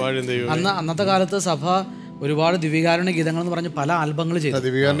 അന്നത്തെ കാലത്ത് സഭ ഒരുപാട് ദിവ്യകാരുണ്യ ഗീതങ്ങൾ എന്ന് പറഞ്ഞ് പല ആൽബങ്ങൾ ചെയ്തു.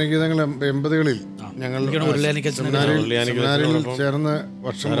 ദിവ്യകാരുണ്യ ഗീതങ്ങൾ 80കളിൽ ഞങ്ങൾ ചേർന്ന്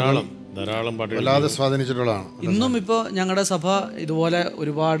ധാരാളം പാട്ടുകൾ വല്ലാതെ സ്വാധീനിച്ചിട്ടുള്ളതാണ്. ഇന്നും ഇപ്പോൾ ഞങ്ങളുടെ സഭ ഇതുപോലെ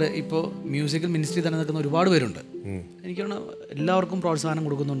ഒരുപാട് ഇപ്പോൾ മ്യൂസിക്കൽ മിനിസ്ട്രി തന്നെ നിൽക്കുന്ന ഒരുപാട് പേരുണ്ട്. എനിക്ക് എല്ലാവർക്കും പ്രോത്സാഹനം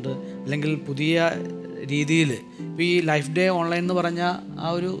കൊടുക്കുന്നുണ്ട്. അല്ലെങ്കിൽ പുതിയ രീതിയിൽ ഇപ്പോൾ ഈ ലൈഫ് ഡേ ഓൺലൈൻ എന്ന് പറഞ്ഞ ആ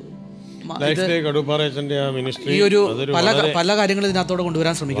ഒരു ഈ ഒരു പല കാര്യങ്ങളും ഇതിനകത്തോടെ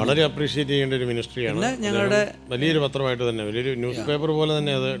കൊണ്ടുവരാൻ ശ്രമിക്കുന്നു. വളരെ അപ്രീഷിയേറ്റ് ചെയ്യേണ്ട ഒരു മിനിസ്ട്രിയാണ്. ഞങ്ങളുടെ വലിയൊരു പത്രമായിട്ട് തന്നെ വലിയൊരു ന്യൂസ് പേപ്പർ പോലെ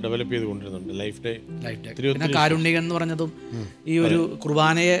തന്നെ അത് ഡെവലപ്പ് ചെയ്ത് കൊണ്ടിരുന്നുണ്ട്. ലൈഫ് ഡേ പിന്നെ കാരുണ്യകൻ എന്ന് പറഞ്ഞതും ഈ ഒരു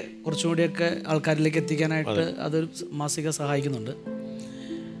കുർബാനയെ കുറച്ചുകൂടിയൊക്കെ ആൾക്കാരിലേക്ക് എത്തിക്കാനായിട്ട് അതൊരു മാസിക സഹായിക്കുന്നുണ്ട്.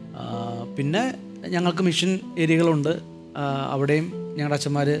 പിന്നെ ഞങ്ങൾക്ക് മിഷൻ ഏരിയകളുണ്ട്, അവിടെയും ഞങ്ങളുടെ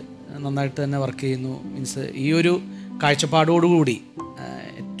അച്ഛന്മാർ നന്നായിട്ട് തന്നെ വർക്ക് ചെയ്യുന്നു. മീൻസ് ഈ ഒരു കാഴ്ചപ്പാടോടുകൂടി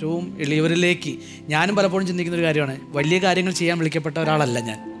ഏറ്റവും എളിയവരിലേക്ക് ഞാനും പലപ്പോഴും ചിന്തിക്കുന്ന ഒരു കാര്യമാണ്, വലിയ കാര്യങ്ങൾ ചെയ്യാൻ വിളിക്കപ്പെട്ട ഒരാളല്ല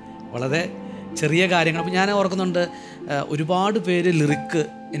ഞാൻ. വളരെ ചെറിയ കാര്യങ്ങൾ. അപ്പോൾ ഞാൻ ഓർക്കുന്നുണ്ട്, ഒരുപാട് പേര് ലിറിക്ക്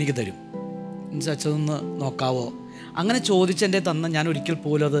എനിക്ക് തരും, മീൻസ് അച്ഛനൊന്ന് നോക്കാവോ അങ്ങനെ ചോദിച്ചെൻ്റെ തന്ന ഞാൻ ഒരിക്കൽ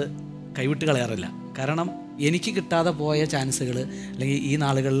പോലും അത് കൈവിട്ട് കളയാറില്ല. കാരണം എനിക്ക് കിട്ടാതെ പോയ ചാൻസുകൾ അല്ലെങ്കിൽ ഈ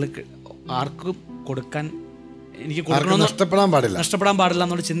നാളുകളിൽ ആർക്കും കൊടുക്കാൻ എനിക്ക് നഷ്ടപ്പെടാൻ പാടില്ല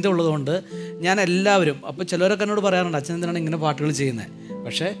എന്നുള്ള ചിന്ത ഉള്ളതുകൊണ്ട് ഞാൻ എല്ലാവരും, അപ്പോൾ ചിലരൊക്കെ എന്നോട് പറയാറുണ്ട് അച്ഛൻ എന്തിനാണ് ഇങ്ങനെ പാട്ടുകൾ ചെയ്യുന്നത്.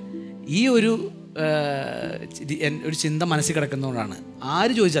 പക്ഷേ ഈ ഒരു ചിന്ത മനസ്സിൽ കിടക്കുന്നതുകൊണ്ടാണ്.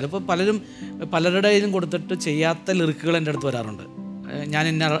 ആര് ചോദിച്ചാലും, ഇപ്പോൾ പലരുടെയും കൊടുത്തിട്ട് ചെയ്യാത്ത ലിറിക്കുകൾ എൻ്റെ അടുത്ത് വരാറുണ്ട്. ഞാൻ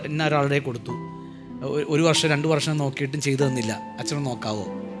ഇന്ന ഒരാളുടെ കൊടുത്തു, 1 വർഷം 2 വർഷം നോക്കിയിട്ടും ചെയ്തു തന്നില്ല, അച്ഛനും നോക്കാവോ.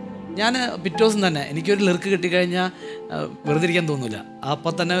 ഞാൻ പിറ്റേ ദിവസം തന്നെ എനിക്കൊരു ലിറിക്ക് കിട്ടിക്കഴിഞ്ഞാൽ വെറുതെ ഇരിക്കാൻ തോന്നില്ല,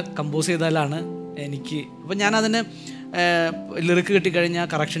 അപ്പം തന്നെ കമ്പോസ് ചെയ്താലാണ് എനിക്ക്. അപ്പോൾ ഞാനതിന് ലിറിക്ക് കിട്ടിക്കഴിഞ്ഞാൽ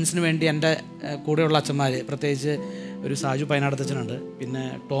കറക്ഷൻസിന് വേണ്ടി എൻ്റെ കൂടെയുള്ള അച്ഛന്മാർ, പ്രത്യേകിച്ച് ഒരു സാജു പൈനാടത്തച്ഛനുണ്ട്, പിന്നെ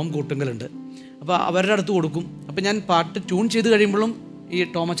ടോം കൂട്ടുങ്കലുണ്ട്, അപ്പോൾ അവരുടെ അടുത്ത് കൊടുക്കും. അപ്പോൾ ഞാൻ പാട്ട് ട്യൂൺ ചെയ്ത് കഴിയുമ്പോഴും ഈ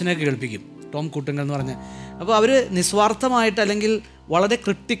ടോം അച്ഛനെയൊക്കെ കേൾപ്പിക്കും, ടോം കൂട്ടുങ്കൽ എന്ന് പറഞ്ഞ്. അപ്പോൾ അവർ നിസ്വാർത്ഥമായിട്ട് അല്ലെങ്കിൽ വളരെ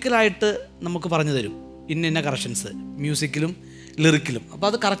ക്രിട്ടിക്കലായിട്ട് നമുക്ക് പറഞ്ഞു തരും ഇന്ന കറക്ഷൻസ് മ്യൂസിക്കിലും ലിറിക്കിലും. അപ്പോൾ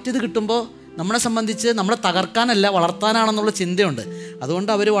അത് കറക്റ്റ് ചെയ്ത് കിട്ടുമ്പോൾ നമ്മളെ സംബന്ധിച്ച് നമ്മളെ തകർക്കാനല്ല വളർത്താനാണെന്നുള്ള ചിന്തയുണ്ട്.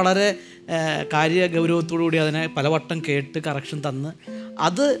 അതുകൊണ്ട് അവർ വളരെ കാര്യഗൗരവത്തോടു കൂടി അതിനെ പലവട്ടം കേട്ട് കറക്ഷൻ തന്ന്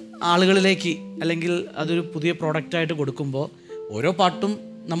അത് ആളുകളിലേക്ക് അല്ലെങ്കിൽ അതൊരു പുതിയ പ്രോഡക്റ്റായിട്ട് കൊടുക്കുമ്പോൾ ഓരോ പാട്ടും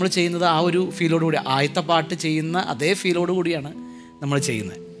നമ്മൾ ചെയ്യുന്നത് ആ ഒരു ഫീലോടുകൂടി, ആദ്യത്തെ പാട്ട് ചെയ്യുന്ന അതേ ഫീലോട് കൂടിയാണ് നമ്മൾ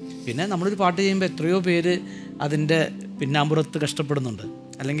ചെയ്യുന്നത്. പിന്നെ നമ്മളൊരു പാട്ട് ചെയ്യുമ്പോൾ എത്രയോ പേര് അതിൻ്റെ പിന്നാമ്പുറത്ത് കഷ്ടപ്പെടുന്നുണ്ട്,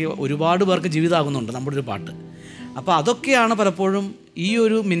 അല്ലെങ്കിൽ ഒരുപാട് പേർക്ക് ജീവിതമാകുന്നുണ്ട് നമ്മുടെ ഒരു പാട്ട്. അപ്പോൾ അതൊക്കെയാണ് പലപ്പോഴും ഈ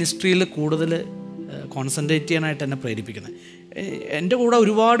ഒരു മിനിസ്ട്രിയിൽ കൂടുതൽ കോൺസെൻട്രേറ്റ് ചെയ്യാനായിട്ട് എന്നെ പ്രേരിപ്പിക്കുന്നത്. എൻ്റെ കൂടെ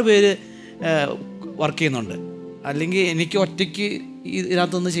ഒരുപാട് പേര് വർക്ക് ചെയ്യുന്നുണ്ട്, അല്ലെങ്കിൽ എനിക്ക് ഒറ്റയ്ക്ക്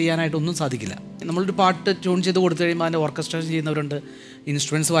ഇതിനകത്തൊന്നും ചെയ്യാനായിട്ടൊന്നും സാധിക്കില്ല. നമ്മളൊരു പാട്ട് ട്യൂൺ ചെയ്ത് കൊടുത്തു കഴിയുമ്പോൾ അതിൻ്റെ ഓർക്കസ്ട്രേഷൻ ചെയ്യുന്നവരുണ്ട്,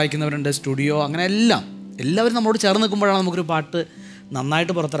 ഇൻസ്ട്രുമെൻറ്റ്സ് വായിക്കുന്നവരുണ്ട്, സ്റ്റുഡിയോ, അങ്ങനെ എല്ലാവരും നമ്മളോട് ചേർന്ന് നിൽക്കുമ്പോഴാണ് നമുക്കൊരു പാട്ട്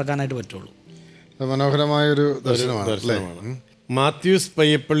നന്നായിട്ട് പുറത്തിറക്കാനായിട്ട് പറ്റുള്ളൂ. മനോഹരമായൊരു ദർശനമാണ്. മാത്യൂസ്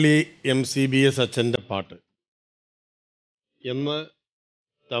പയ്യപ്പള്ളി MCBS അച്ഛൻ്റെ പാട്ട് എന്ന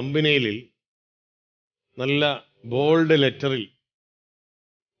തമ്പനയിലിൽ നല്ല ബോൾഡ് ലെറ്ററിൽ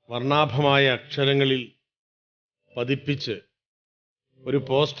വർണ്ണാഭമായ അക്ഷരങ്ങളിൽ പതിപ്പിച്ച് ഒരു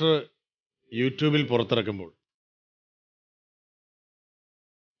പോസ്റ്റർ യൂട്യൂബിൽ പുറത്തിറക്കുമ്പോൾ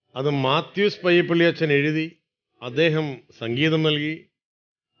അത് മാത്യൂസ് പയ്യപ്പള്ളി അച്ഛൻ എഴുതി, അദ്ദേഹം സംഗീതം നൽകി,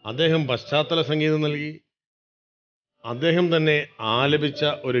 അദ്ദേഹം പശ്ചാത്തല സംഗീതം നൽകി, അദ്ദേഹം തന്നെ ആലപിച്ച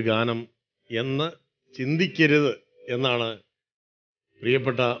ഒരു ഗാനം എന്ന് ചിന്തിക്കരുത് എന്നാണ്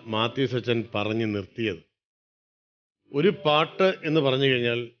പ്രിയപ്പെട്ട മാത്യൂസ് അച്ഛൻ പറഞ്ഞു നിർത്തിയത്. ഒരു പാട്ട് എന്ന് പറഞ്ഞു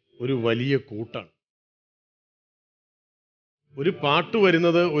കഴിഞ്ഞാൽ ഒരു വലിയ കൂട്ടാണ്. ഒരു പാട്ട്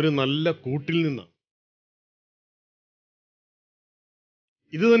വരുന്നത് ഒരു നല്ല കൂട്ടിൽ നിന്നാണ്.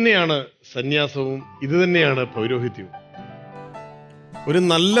 ഇതുതന്നെയാണ് സന്യാസവും, ഇതുതന്നെയാണ് പൗരോഹിത്യവും. ഒരു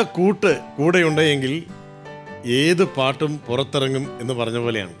നല്ല കൂട്ട് കൂടെയുണ്ടെങ്കിൽ ഏത് പാട്ടും പുറത്തിറങ്ങും എന്ന് പറഞ്ഞ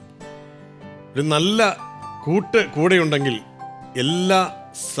പോലെയാണ്. ഒരു നല്ല കൂട്ട് കൂടെയുണ്ടെങ്കിൽ എല്ലാ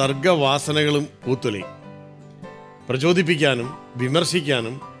സർഗവാസനകളും പൂത്തുലയും. പ്രചോദിപ്പിക്കാനും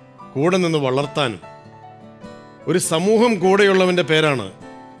വിമർശിക്കാനും കൂടെ നിന്ന് വളർത്താനും ഒരു സമൂഹം കൂടെയുള്ളവൻ്റെ പേരാണ്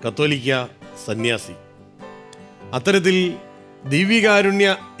കത്തോലിക്ക സന്യാസി. അത്തരത്തിൽ ദിവ്യകാരുണ്യ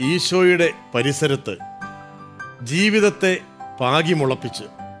ഈശോയുടെ പരിസരത്ത് ജീവിതത്തെ പാകിമുളപ്പിച്ച്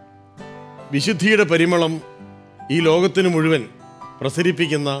വിശുദ്ധിയുടെ പരിമളം ഈ ലോകത്തിനു മുഴുവൻ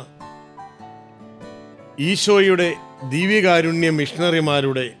പ്രസരിപ്പിക്കുന്ന ഈശോയുടെ ദിവ്യകാരുണ്യ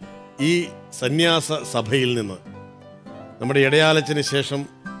മിഷണറിമാരുടെ ഈ സന്യാസ സഭയിൽ നിന്ന് നമ്മുടെ ഇടയാലച്ചന് ശേഷം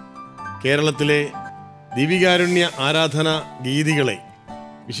കേരളത്തിലെ ദിവ്യകാരുണ്യ ആരാധന ഗീതികളെ,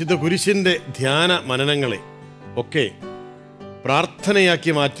 വിശുദ്ധ കുരിശിൻ്റെ ധ്യാന മനനങ്ങളെ ഒക്കെ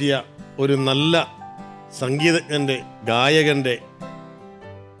പ്രാർത്ഥനയാക്കി മാറ്റിയ ഒരു നല്ല സംഗീതജ്ഞൻ്റെ, ഗായകൻ്റെ,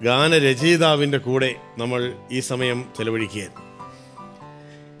 ഗാനരചയിതാവിൻ്റെ കൂടെ നമ്മൾ ഈ സമയം ചെലവഴിക്കുകയാണ്.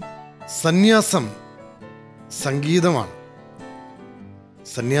 സന്യാസം സംഗീതമാണ്.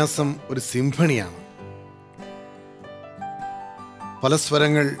 സന്യാസം ഒരു സിംഫണിയാണ്. പല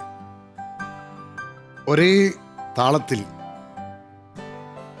സ്വരങ്ങൾ ഒരേ താളത്തിൽ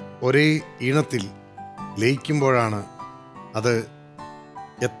ഒരേ ഈണത്തിൽ ലയിക്കുമ്പോഴാണ് അത്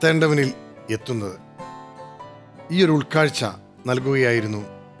എത്തേണ്ടവനിൽ എത്തുന്നത്. ഈ ഒരു ഉൾക്കാഴ്ച നൽകുകയായിരുന്നു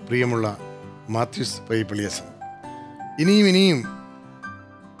പ്രിയമുള്ള മാത്യൂസ് പയ്യപ്പള്ളി അച്ഛൻ. ഇനിയും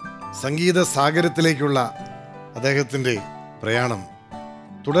സംഗീത സാഗരത്തിലേക്കുള്ള അദ്ദേഹത്തിൻ്റെ പ്രയാണം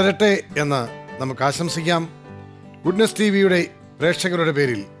തുടരട്ടെ എന്ന് നമുക്ക് ആശംസിക്കാം. ഗുഡ്നസ് TV-യുടെ പ്രേക്ഷകരുടെ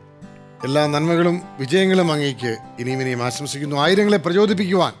പേരിൽ എല്ലാ നന്മകളും വിജയങ്ങളും അങ്ങേക്ക് ഇനിയും ആശംസിക്കുന്നു. ആയിരങ്ങളെ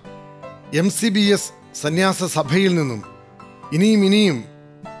പ്രചോദിപ്പിക്കുവാൻ MCBS സന്യാസ സഭയിൽ നിന്നും ഇനിയും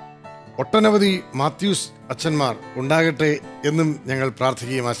ഒട്ടനവധി മാത്യൂസ് അച്ഛന്മാർ ഉണ്ടാകട്ടെ എന്നും ഞങ്ങൾ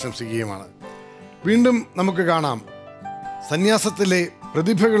പ്രാർത്ഥിക്കുകയും ആശംസിക്കുകയുമാണ്. വീണ്ടും നമുക്ക് കാണാം സന്യാസത്തിലെ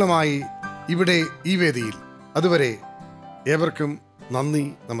പ്രതിഭകളുമായി ഇവിടെ ഈ വേദിയിൽ. അതുവരെ ഏവർക്കും നന്ദി,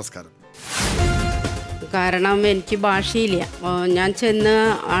 നമസ്കാരം. കാരണം എനിക്ക് ഭാഷയില്ല. ഞാൻ ചെന്ന്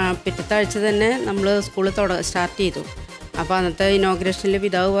പിറ്റത്തെ ആഴ്ച തന്നെ നമ്മൾ സ്കൂൾ സ്റ്റാർട്ട് ചെയ്തു. അപ്പോൾ അന്നത്തെ ഇനോഗ്രേഷനിൽ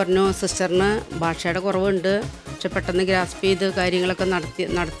പിതാവ് പറഞ്ഞു, സിസ്റ്ററിന് ഭാഷയുടെ കുറവുണ്ട്, പക്ഷെ പെട്ടെന്ന് ഗ്രാസ്പ് ചെയ്ത് കാര്യങ്ങളൊക്കെ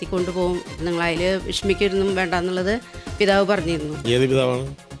നടത്തിക്കൊണ്ട് പോകും, നിങ്ങളതിൽ വിഷമിക്കൊന്നും വേണ്ട എന്നുള്ളത് പിതാവ് പറഞ്ഞിരുന്നു. ഏത് പിതാവാണ്?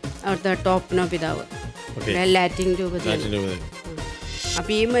 അവിടുത്തെ ടോപ്നോ പിതാവ്, ലാറ്റിൻ രൂപതയിൽ.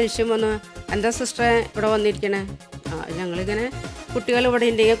 അപ്പോൾ ഈ മനുഷ്യൻ വന്ന്, എന്താ സിസ്റ്ററെ ഇവിടെ വന്നിരിക്കണേ? ഞങ്ങളിങ്ങനെ കുട്ടികൾ ഇവിടെ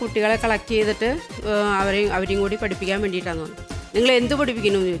ഉണ്ടെങ്കിൽ കുട്ടികളെ കളക്ട് ചെയ്തിട്ട് അവരെയും കൂടി പഠിപ്പിക്കാൻ വേണ്ടിയിട്ടാണ് തോന്നുന്നു. നിങ്ങൾ എന്ത്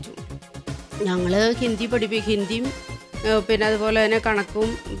പഠിപ്പിക്കണമെന്ന് ചോദിച്ചു. ഞങ്ങൾ ഹിന്ദിയും പിന്നെ അതുപോലെ തന്നെ കണക്കും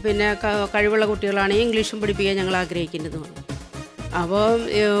പിന്നെ കഴിവുള്ള കുട്ടികളാണെങ്കിൽ ഇംഗ്ലീഷും പഠിപ്പിക്കാൻ ഞങ്ങൾ ആഗ്രഹിക്കുന്നത് പറഞ്ഞു. അപ്പോൾ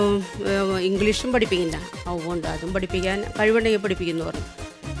ഇംഗ്ലീഷും പഠിപ്പിക്കണ്ട, അതുകൊണ്ട് അതും പഠിപ്പിക്കാൻ കഴിവുണ്ടെങ്കിൽ പഠിപ്പിക്കുന്നു പറഞ്ഞു.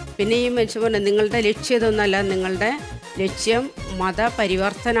 പിന്നെ ഈ മനുഷ്യൻ പറഞ്ഞു, നിങ്ങളുടെ ലക്ഷ്യം ഇതൊന്നുമല്ല, നിങ്ങളുടെ ലക്ഷ്യം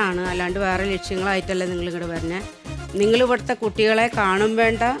മതപരിവർത്തനമാണ്, അല്ലാണ്ട് വേറെ ലക്ഷ്യങ്ങളായിട്ടല്ല നിങ്ങളിങ്ങോട്ട് വരുന്നത്. നിങ്ങളിവിടുത്തെ കുട്ടികളെ കാണും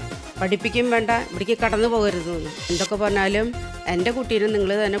വേണ്ട, പഠിപ്പിക്കും വേണ്ട, ഇവിടേക്ക് കടന്നു പോകരുതെന്ന്. എന്തൊക്കെ പറഞ്ഞാലും എൻ്റെ കുട്ടീനെ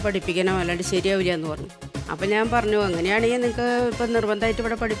നിങ്ങൾ തന്നെ പഠിപ്പിക്കണം, അല്ലാണ്ട് ശരിയാവില്ല എന്ന് പറഞ്ഞു. അപ്പം ഞാൻ പറഞ്ഞു, അങ്ങനെയാണെങ്കിൽ നിങ്ങൾക്ക് ഇപ്പം നിർബന്ധമായിട്ട്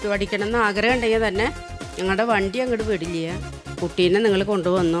ഇവിടെ പഠിക്കണം എന്ന് ആഗ്രഹം ഉണ്ടെങ്കിൽ തന്നെ ഞങ്ങളുടെ വണ്ടി അങ്ങോട്ട് വിടില്ല, കുട്ടീനെ നിങ്ങൾ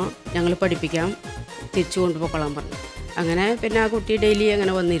കൊണ്ടുവന്നോ, ഞങ്ങൾ പഠിപ്പിക്കാം, തിരിച്ചു കൊണ്ടുപോയിക്കൊള്ളാൻ പറഞ്ഞു. അങ്ങനെ പിന്നെ ആ കുട്ടി ഡെയിലി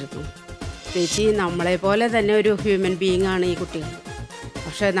അങ്ങനെ വന്നിരുന്നു. ചേച്ചി, നമ്മളെപ്പോലെ തന്നെ ഒരു ഹ്യൂമൻ ബീയിങ് ആണ് ഈ കുട്ടികൾ.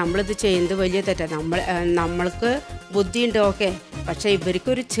 പക്ഷേ നമ്മളിത് ചെയ്യുന്നത് വലിയ തെറ്റാണ്. നമ്മൾക്ക് ബുദ്ധിയുണ്ട്, ഓക്കെ, പക്ഷേ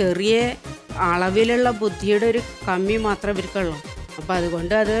ഇവർക്കൊരു ചെറിയ അളവിലുള്ള ബുദ്ധിയുടെ ഒരു കമ്മി മാത്രമേ ഇവർക്കുള്ളൂ. അപ്പോൾ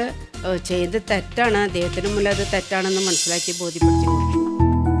അതുകൊണ്ട് അത് ചെയ്ത് തെറ്റാണ്, അദ്ദേഹത്തിന് മുന്നിൽ അത് തെറ്റാണെന്ന് മനസ്സിലാക്കി ബോധ്യപ്പെടുത്തി.